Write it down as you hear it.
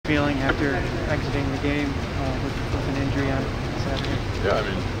feeling after exiting the game with an injury on Saturday? Yeah, I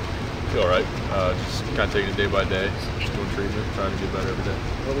mean, I feel all right. Just kind of taking it day by day, just doing treatment, trying to get better every day.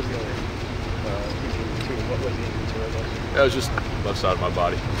 What was the injury to? What was the injury to? Yeah, it was just left side of my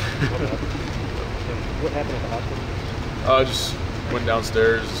body. What happened at the hospital? I just went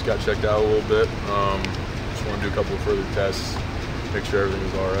downstairs, just got checked out a little bit. Just want to do a couple of further tests, make sure everything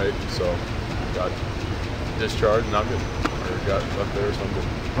was all right. So got discharged, not good. Or got left there, so I'm good.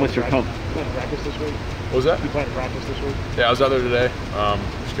 What's your plan to practice this week? What was that? You plan to practice this week? Yeah, I was out there today.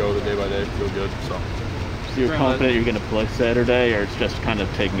 Just go with it day by day, feel good. So you're confident you're going to play Saturday, or it's just kind of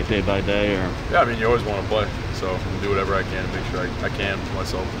taking it day by day? Or yeah, I mean, you always want to play, so I'm gonna do whatever I can to make sure I can put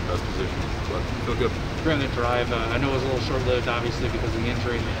myself in the best position. But feel good. During the drive, I know it was a little short-lived, obviously, because of the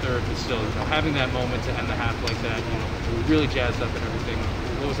injury in the third, but still, having that moment to end the half like that, really jazzed up and everything.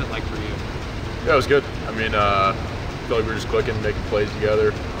 What was it like for you? Yeah, it was good. I mean, I feel like we were just clicking, making plays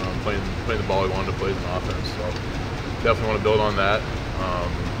together, playing the ball we wanted to play as an offense. So definitely want to build on that.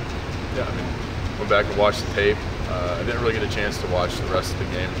 Yeah, I mean, went back and watched the tape. I didn't really get a chance to watch the rest of the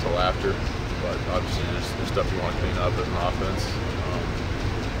game until after, but obviously there's stuff you want to clean up as an offense.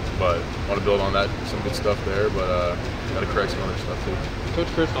 But want to build on that, some good stuff there, but got to correct some other stuff too. Coach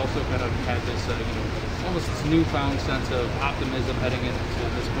Chris also kind of had this, almost this newfound sense of optimism heading into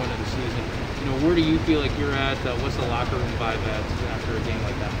this point of the season. Where do you feel like you're at? What's the locker room vibe at after a game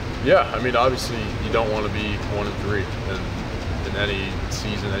like that? Yeah, I mean, obviously you don't want to be 1-3 in any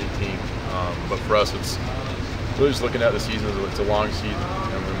season, any team. But for us, it's really just looking at the season as it's a long season,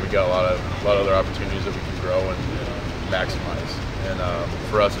 and we got a lot of other opportunities that we can grow and maximize. And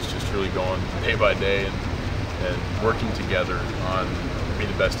for us, it's just really going day by day and working together on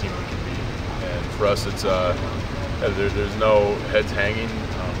being the best team we can be. And for us, it's there's no heads hanging.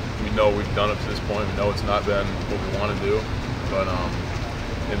 We know we've done it to this point. We know it's not been what we want to do, but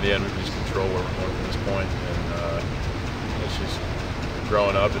in the end, we just control where we're going from this point. And it's just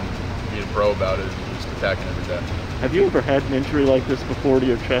growing up and being a pro about it and just attacking every day. Have you ever had an injury like this before to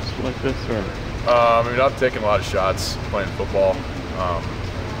your chest like this? Or? I mean, I've taken a lot of shots playing football.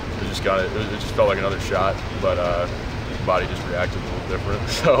 It just felt like another shot, but the body just reacted a little different.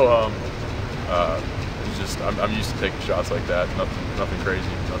 So it's just I'm used to taking shots like that. Nothing crazy,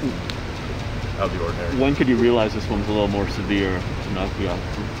 nothing out of the ordinary. When could you realize this one's a little more severe to knock you out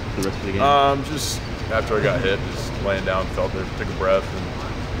for the rest of the game? Just after I got hit, just laying down, felt it, took a breath,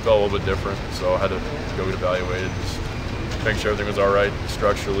 and felt a little bit different. So I had to go get evaluated, just make sure everything was all right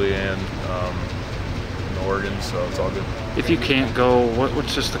structurally and in the organs. So it's all good. If you can't go,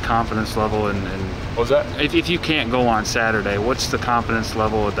 what's just the confidence level? And what was that? If you can't go on Saturday, what's the confidence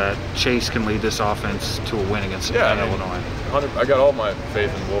level that Chase can lead this offense to a win against Illinois? I got all my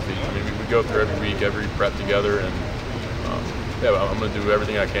faith in Wolfie. I mean, we go through every week, every prep together, and yeah, I'm going to do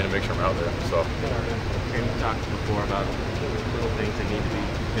everything I can to make sure I'm out there. So. We talked before about little things that need to be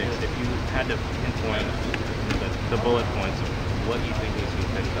fixed. If you had to pinpoint the bullet points of what you think needs to be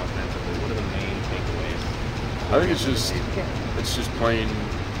fixed offensively, what are the main takeaways? I think it's just playing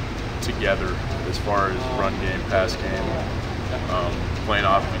together as far as run game, pass game, playing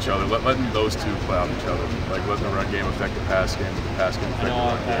off of each other, letting those two play off each other, like letting the run game affect the pass game, the pass game affect the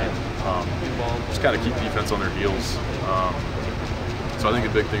run game. Just kind of keep defense on their heels. So I think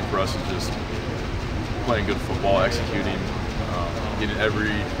a big thing for us is just playing good football, executing, getting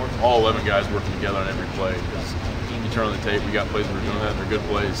all 11 guys working together on every play. Because you turn on the tape, we got plays that we're doing that, and they're good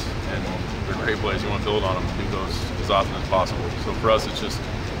plays, and they're great plays. You want to build on them and do those as often as possible. So for us, it's just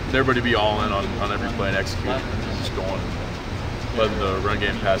everybody be all in on every play and execute, and just going, letting the run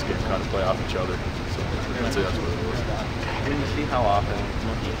game, pass game kind of play off each other. So I'd say that's what it was. When you see how often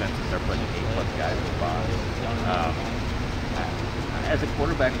defenses are putting 8+ guys in the box, as a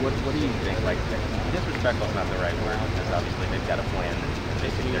quarterback, what do you think? Like, disrespectful is not the right word, because obviously they've got a plan and they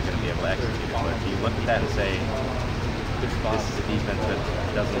think they're going to be able to execute it. But do you look at that and say, this is a defense that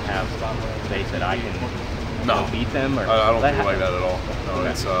doesn't have faith that I can beat them? Or I don't feel like that at all. No,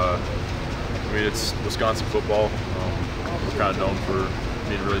 okay. I mean, it's Wisconsin football. We're kind of known for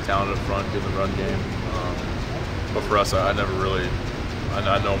being really talented up front, getting the run game. But for us, I never really, I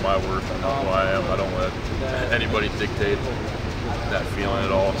know my worth. I know who I am. I don't let anybody dictate that feeling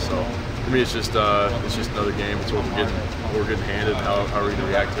at all. So for me, it's just another game. It's what we're getting handed. How are we going to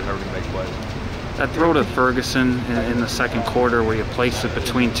react to it? How are we going to make plays? That throw to Ferguson in the second quarter, where you placed it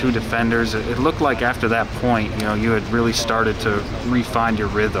between two defenders, it looked like after that point, you had really started to refine your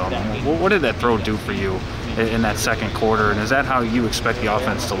rhythm. What did that throw do for you in that second quarter? And is that how you expect the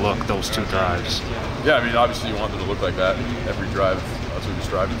offense to look, those two drives? Yeah, I mean, obviously you want them to look like that every drive. That's what we're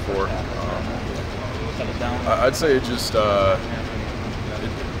striving for. I'd say it just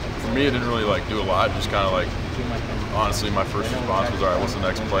for me, it didn't really like do a lot. Just kind of like, honestly, my first response was, all right, what's the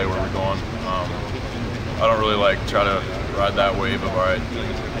next play? Where are we going? I don't really like try to ride that wave of, all right,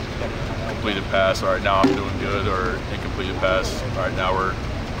 completed pass, all right, now I'm doing good, or incompleted pass, all right, now we're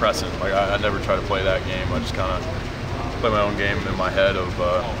pressing. Like I never try to play that game. I just kind of play my own game in my head of,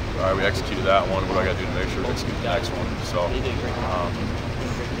 all right, we executed that one. What do I got to do to make sure we execute the next one? So,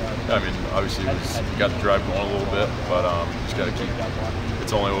 I mean, obviously we got the drive going a little bit, but just got to keep.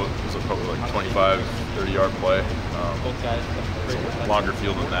 It's only probably like 25, 30-yard play. It's a longer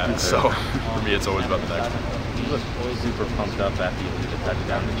field than that. So for me, it's always about the next one. You look super pumped up after you lead a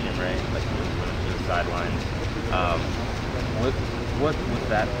touchdown to Jim Ray, like you went to the sidelines. What was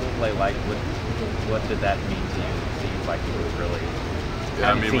that play like? What did that mean to you? It seems like it was really.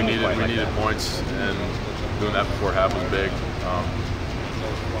 Yeah, I mean, we needed points, and doing that before half was big.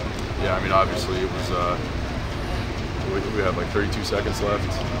 Yeah, I mean, obviously it was. We had like 32 seconds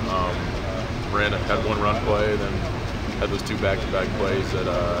left. Had one run play, then had those two back-to-back plays that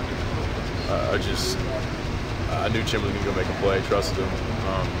I knew Jim was gonna go make a play, trusted him.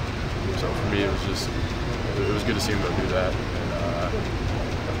 So for me, it was good to see him go do that. And,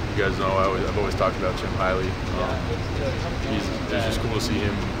 you guys know I've always talked about Jim highly. It's just cool to see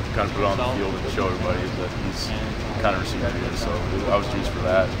him kind of put it on the field and show everybody that he's kind of received it. So I was juiced for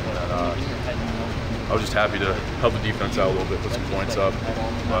that. And, I was just happy to help the defense out a little bit, put some points up,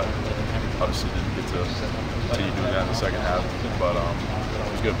 but obviously didn't get to continue doing that in the second half. But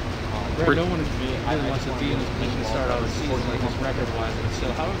it was good. Brett, no one really wants to be in this position to start out the season like this record-wise. So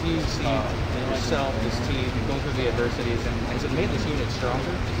how have you seen yourself, this team, go through the adversities, and has it made this unit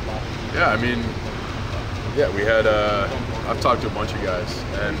stronger? Yeah, I mean, yeah, we had. I've talked to a bunch of guys,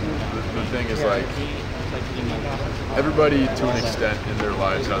 and the thing is like everybody to an extent in their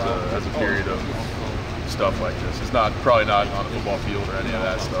lives has a period of stuff like this. It's probably not on a football field or any of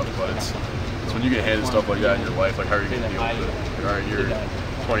that stuff, but it's when you get handed stuff like that in your life. Like, how are you going to deal with it? All right, you're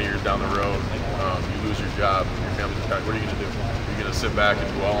 20 years down the road, you lose your job, your family's retired. What are you going to do? You're going to sit back and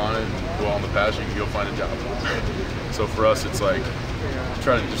dwell on it and dwell on the past. You can go find a job. So for us, it's like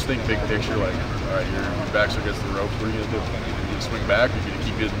trying to just think big picture. Like, all right, your back's against the ropes. What are you going to do? Are you going to swing back, or are you going to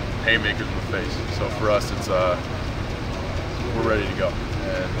keep getting haymakers in the face? So for us, it's we're ready to go.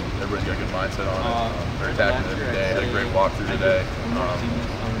 And everybody's got a good mindset on it. We're attacking it every day. Had a great walkthrough today.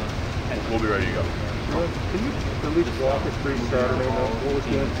 We'll be ready to go. Can you at least walk us through Saturday? What was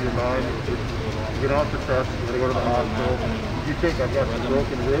going through your mind? You get off the test, you're going to go to the hospital. Did you think I've got some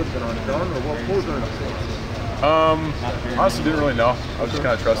broken ribs and I'm done? Or what was going on? Honestly, didn't really know. I was just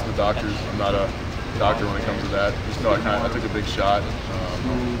kind of trusting the doctors. I'm not a doctor when it comes to that. Just know I took a big shot.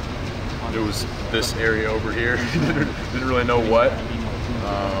 It was this area over here. Didn't really know what.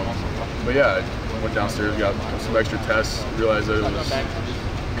 But yeah, I went downstairs, got some extra tests, realized that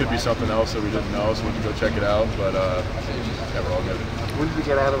it could be something else that we didn't know, so we can go check it out. But yeah, we're all good. When did you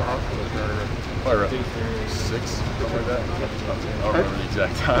get out of the hospital Saturday? Probably around 6, something like that. I don't remember the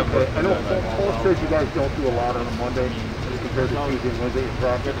exact time. But I know Paul says you guys don't do a lot on a Monday compared to Tuesday and Wednesday in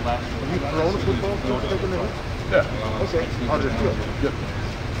practice. Have you thrown a football since taking the hit? Yeah. Okay. How did it feel? Good.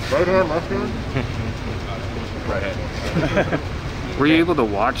 Right hand, left hand? Right hand. Were you able to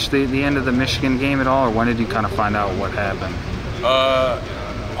watch the end of the Michigan game at all, or when did you kind of find out what happened?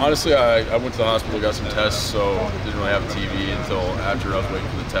 Honestly, I went to the hospital, got some tests, so didn't really have a TV until after I was waiting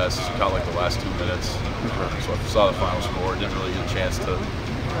for the tests. Caught like the last 2 minutes. So I saw the final score. Didn't really get a chance to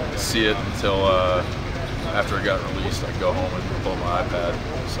see it until after I got released. I could go home and pull my iPad.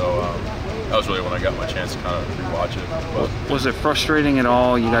 So that was really when I got my chance to kind of rewatch it. But was it frustrating at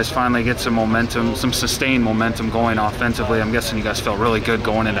all? You guys finally get some momentum, some sustained momentum going offensively. I'm guessing you guys felt really good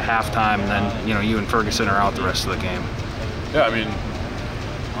going into halftime, and then you and Ferguson are out the rest of the game. Yeah, I mean,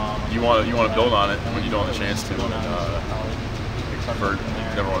 you want to build on it when you don't have a chance to. And Ferg,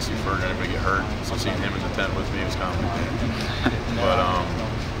 you never want to see Ferg or anybody get hurt. So seeing him in the tent with me was kind of but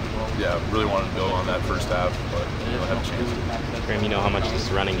yeah, really wanted to build on that first half, but didn't really have a chance to. Graham, you know how much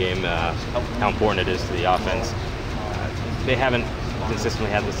this running game, how important it is to the offense. They haven't consistently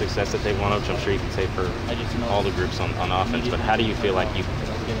had the success that they want, which I'm sure you can say for all the groups on offense. But how do you feel like you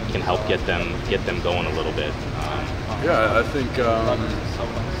can help get them going a little bit? Yeah, I think a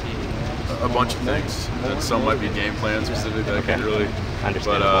bunch of things. And some might be game plan specific that I can't really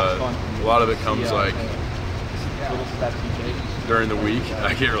understand. But a lot of it comes like during the week.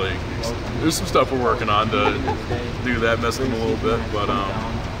 I can't really. There's some stuff we're working on to do that, mess with them a little bit. But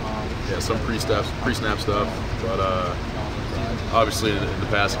yeah, some pre-snap stuff. But obviously in the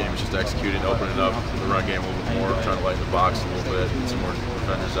pass game, it's just executing, opening up the run game a little bit more, trying to lighten the box a little bit, get some more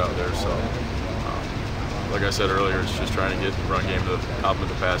defenders out there. So like I said earlier, it's just trying to get the run game to complement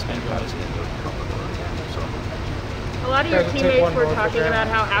the pass game to complement the run game. So. A lot of your teammates were talking about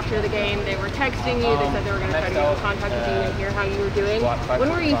how after the game they were texting you, they said they were going to try to get in contact with you and hear how you were doing. When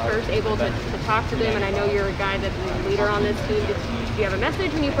were you first able to talk to them? And I know you're a guy that's the leader on this team. Did you have a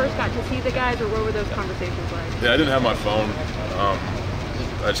message when you first got to see the guys, or what were those conversations like? Yeah, I didn't have my phone.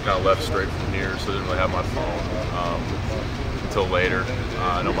 I just kind of left straight from here, so I didn't really have my phone until later.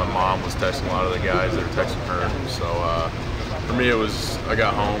 I know my mom was texting a lot of the guys that were texting her, so for me it was, I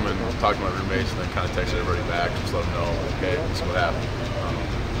got home and talked to my roommates and then kind of texted everybody back, just let them know, okay, this is what happened.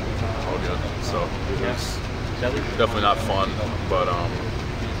 All good. So it was definitely not fun, but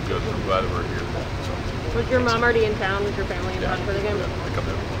good. I'm glad that we're here. So. Was your mom already in town? Was your family in town for the game? Yeah, they come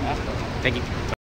in. Thank you.